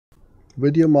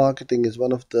Video marketing is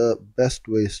one of the best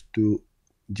ways to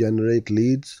generate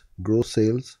leads, grow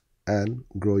sales, and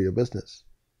grow your business.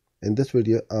 In this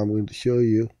video, I'm going to show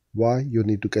you why you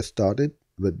need to get started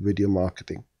with video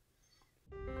marketing.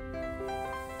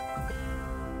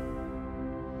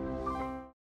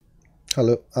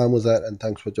 Hello, I'm Uzair and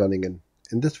thanks for joining in.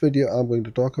 In this video, I'm going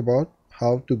to talk about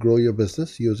how to grow your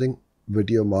business using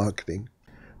video marketing.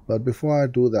 But before I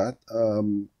do that,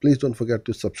 please don't forget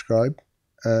to subscribe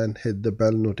and hit the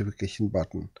bell notification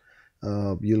button.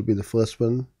 You'll be the first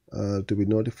one to be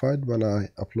notified when I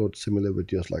upload similar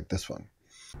videos like this one.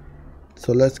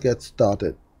 So let's get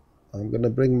started. I'm going to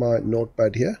bring my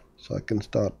notepad here so I can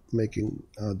start making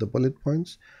the bullet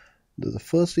points. The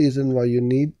first reason why you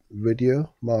need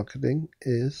video marketing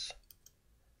is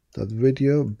that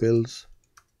video builds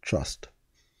trust.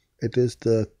 It is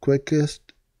the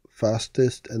quickest,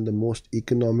 fastest, and the most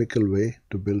economical way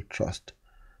to build trust.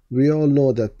 We all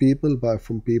know that people buy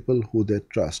from people who they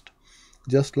trust.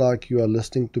 Just like you are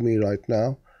listening to me right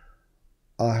now,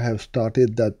 I have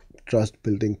started that trust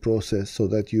building process so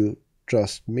that you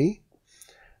trust me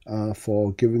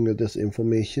for giving you this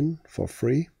information for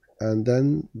free. And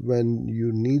then when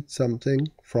you need something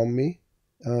from me,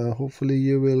 hopefully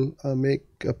you will make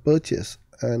a purchase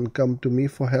and come to me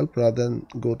for help rather than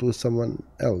go to someone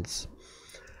else.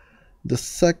 The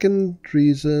second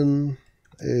reason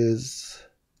is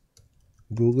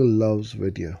Google loves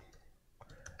video.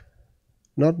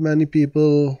 Not many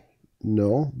people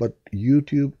know, but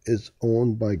YouTube is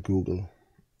owned by Google,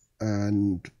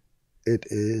 and it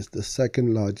is the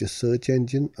second largest search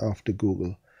engine after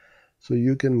Google. So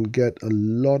you can get a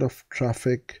lot of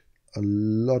traffic, a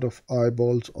lot of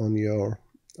eyeballs on your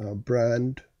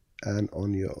brand and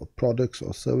on your products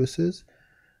or services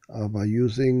by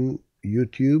using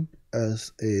YouTube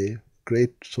as a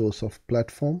great source of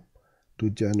platform to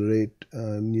generate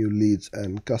new leads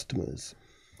and customers.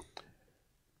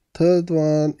 Third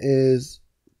one is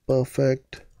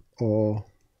perfect or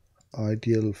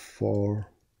ideal for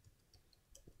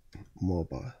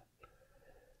mobile.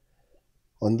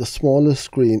 On the smaller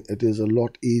screen, it is a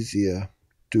lot easier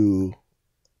to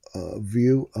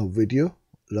view a video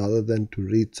rather than to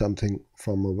read something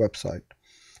from a website.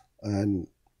 And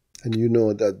you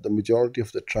know that the majority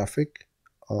of the traffic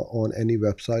on any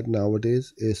website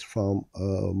nowadays is from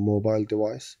a mobile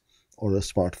device or a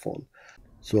smartphone.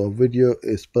 So a video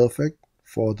is perfect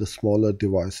for the smaller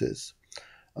devices.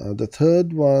 The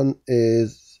third one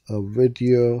is a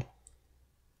video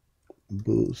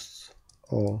boosts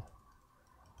or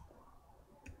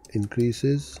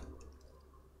increases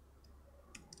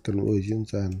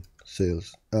conversions and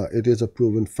sales. It is a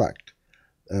proven fact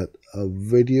that a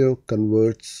video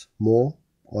converts more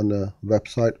on a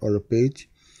website or a page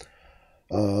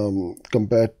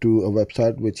compared to a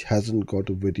website which hasn't got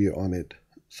a video on it.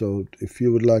 So if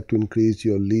you would like to increase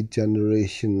your lead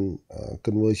generation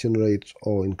conversion rates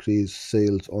or increase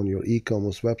sales on your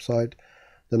e-commerce website,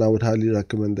 then I would highly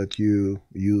recommend that you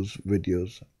use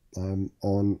videos.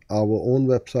 On our own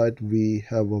website, we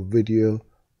have a video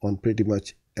on pretty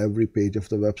much every page of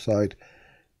the website.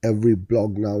 Every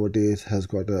blog nowadays has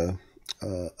got a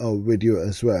video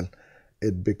as well.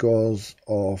 Because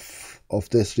of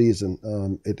this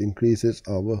reason, it increases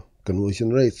our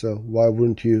conversion rate. So why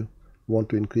wouldn't you want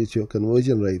to increase your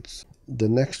conversion rates? The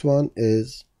next one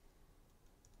is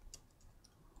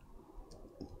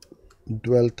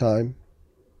dwell time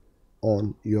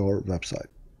on your website.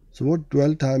 So what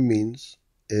dwell time means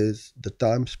is the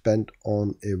time spent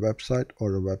on a website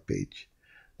or a web page.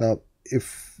 Now,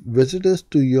 if visitors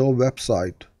to your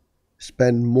website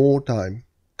spend more time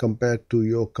compared to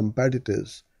your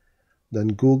competitors, then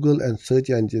Google and search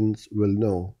engines will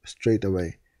know straight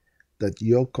away that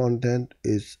your content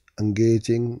is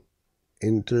engaging,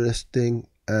 interesting,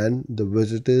 and the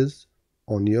visitors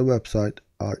on your website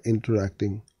are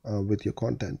interacting with your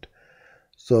content.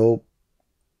 So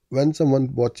when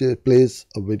someone plays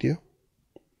a video,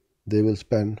 they will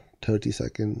spend 30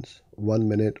 seconds, 1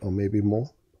 minute, or maybe more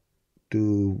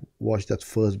to watch that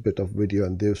first bit of video,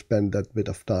 and they'll spend that bit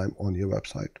of time on your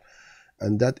website.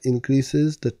 And that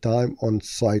increases the time on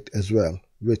site as well,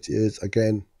 which is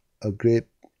again a great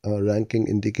ranking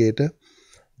indicator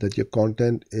that your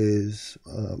content is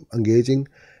engaging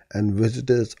and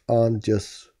visitors aren't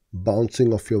just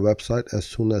bouncing off your website as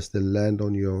soon as they land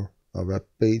on your web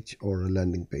page or a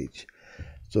landing page.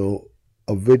 So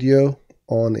a video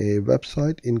on a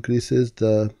website increases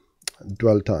the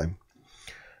dwell time.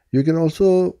 You can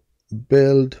also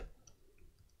build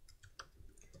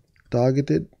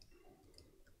targeted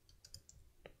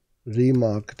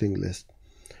remarketing list.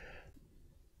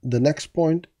 The next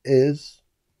point is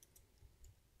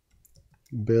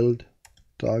build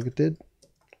targeted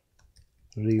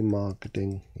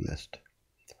remarketing list.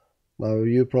 Now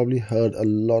you probably heard a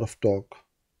lot of talk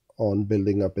on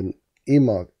building up an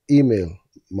email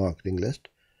marketing list,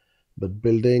 but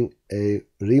building a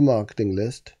remarketing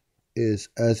list is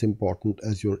as important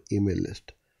as your email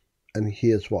list. And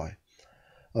here's why.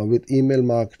 With email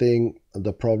marketing,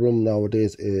 the problem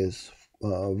nowadays is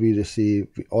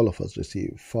all of us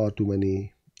receive far too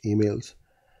many emails,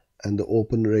 and the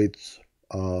open rates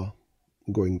are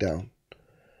going down.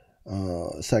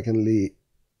 Secondly,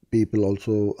 people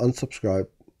also unsubscribe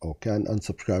or can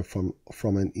unsubscribe from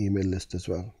an email list as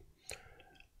well.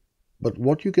 But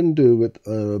what you can do with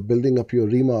building up your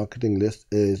remarketing list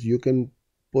is you can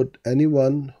put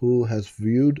anyone who has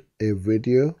viewed a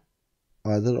video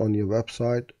either on your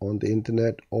website, on the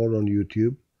internet, or on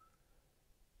YouTube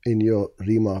in your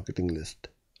remarketing list.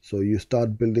 So you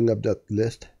start building up that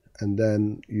list and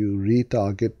then you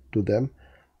retarget to them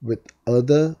with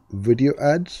other video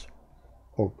ads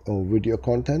or video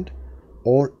content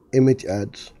or image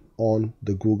ads on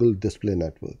the Google Display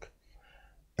Network.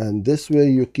 And this way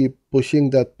you keep pushing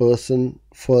that person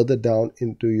further down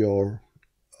into your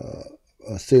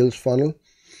sales funnel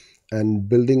and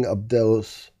building up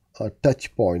those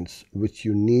touch points which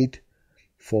you need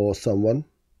for someone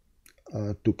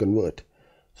to convert.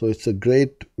 So it's a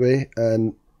great way,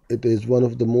 and it is one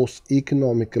of the most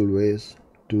economical ways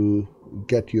to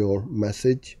get your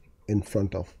message in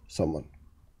front of someone.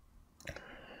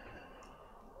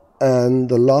 And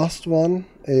the last one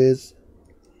is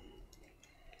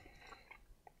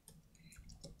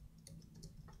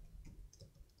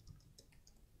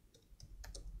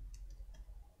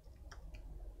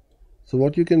so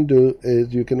what you can do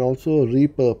is you can also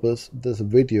repurpose this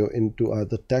video into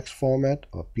either text format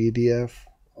or PDF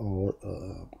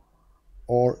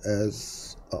or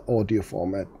as audio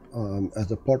format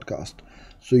as a podcast.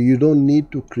 So you don't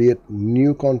need to create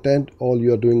new content. All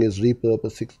you're doing is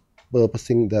repurposing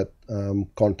that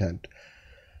content.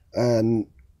 And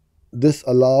this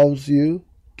allows you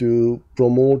to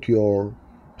promote your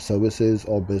services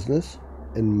or business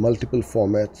in multiple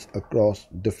formats across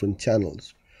different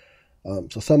channels.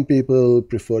 So some people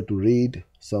prefer to read,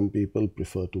 some people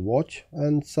prefer to watch,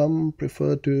 and some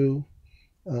prefer to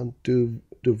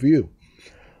view.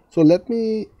 So let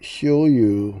me show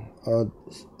you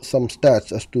some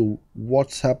stats as to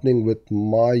what's happening with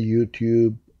my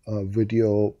YouTube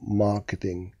video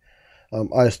marketing.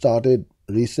 I started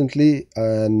recently,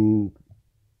 and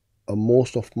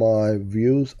most of my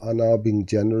views are now being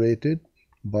generated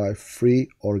by free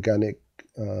organic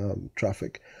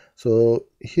traffic. So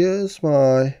here's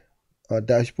my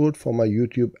dashboard for my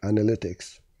YouTube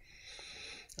analytics.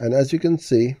 And as you can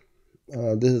see,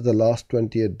 this is the last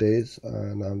 28 days,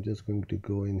 and I'm just going to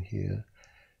go in here,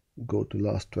 go to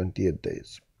last 28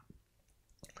 days.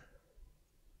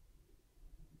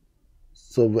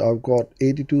 So I've got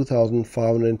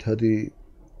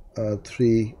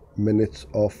 82,533 minutes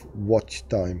of watch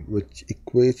time, which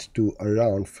equates to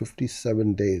around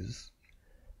 57 days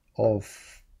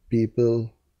of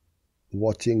people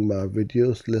watching my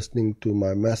videos, listening to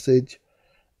my message,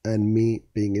 and me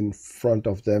being in front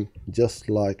of them just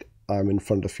like I'm in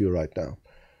front of you right now.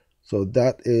 So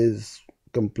that is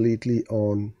completely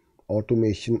on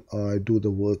automation. I do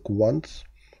the work once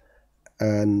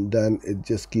and then it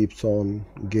just keeps on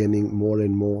gaining more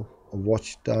and more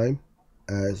watch time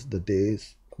as the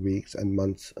days, weeks, and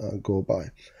months go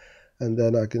by. And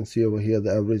then I can see over here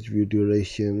the average view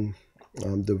duration,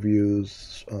 the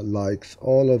views, likes,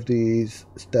 all of these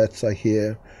stats are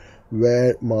here,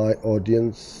 where my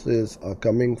audiences are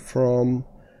coming from,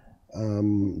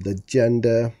 the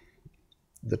gender,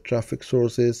 the traffic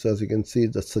sources. So as you can see,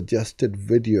 the suggested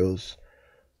videos,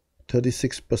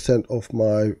 36% of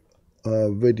my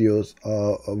video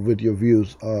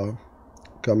views are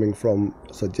coming from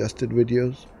suggested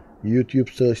videos. YouTube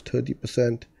search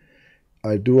 30%.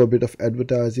 I do a bit of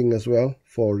advertising as well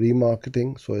for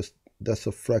remarketing, so that's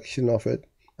a fraction of it,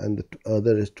 and the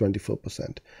other is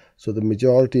 24%. So the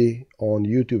majority on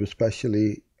YouTube,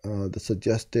 especially the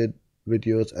suggested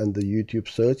videos and the YouTube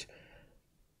search,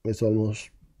 is almost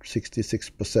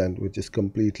 66%, which is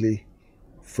completely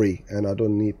free, and I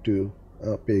don't need to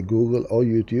pay Google or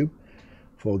YouTube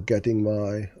for getting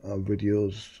my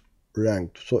videos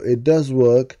ranked. So it does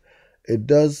work. It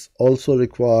does also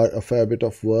require a fair bit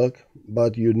of work,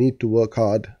 but you need to work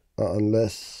hard,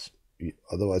 otherwise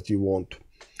you won't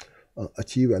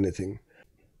achieve anything.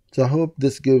 So I hope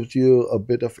this gives you a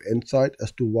bit of insight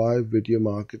as to why video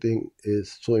marketing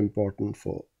is so important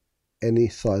for any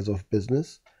size of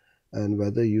business, And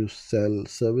whether you sell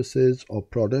services or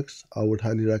products, I would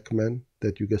highly recommend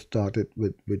that you get started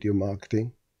with video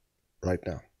marketing right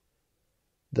now.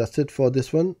 That's it for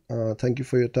this one. Thank you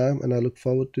for your time, and I look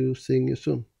forward to seeing you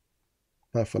soon.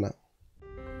 Bye for now.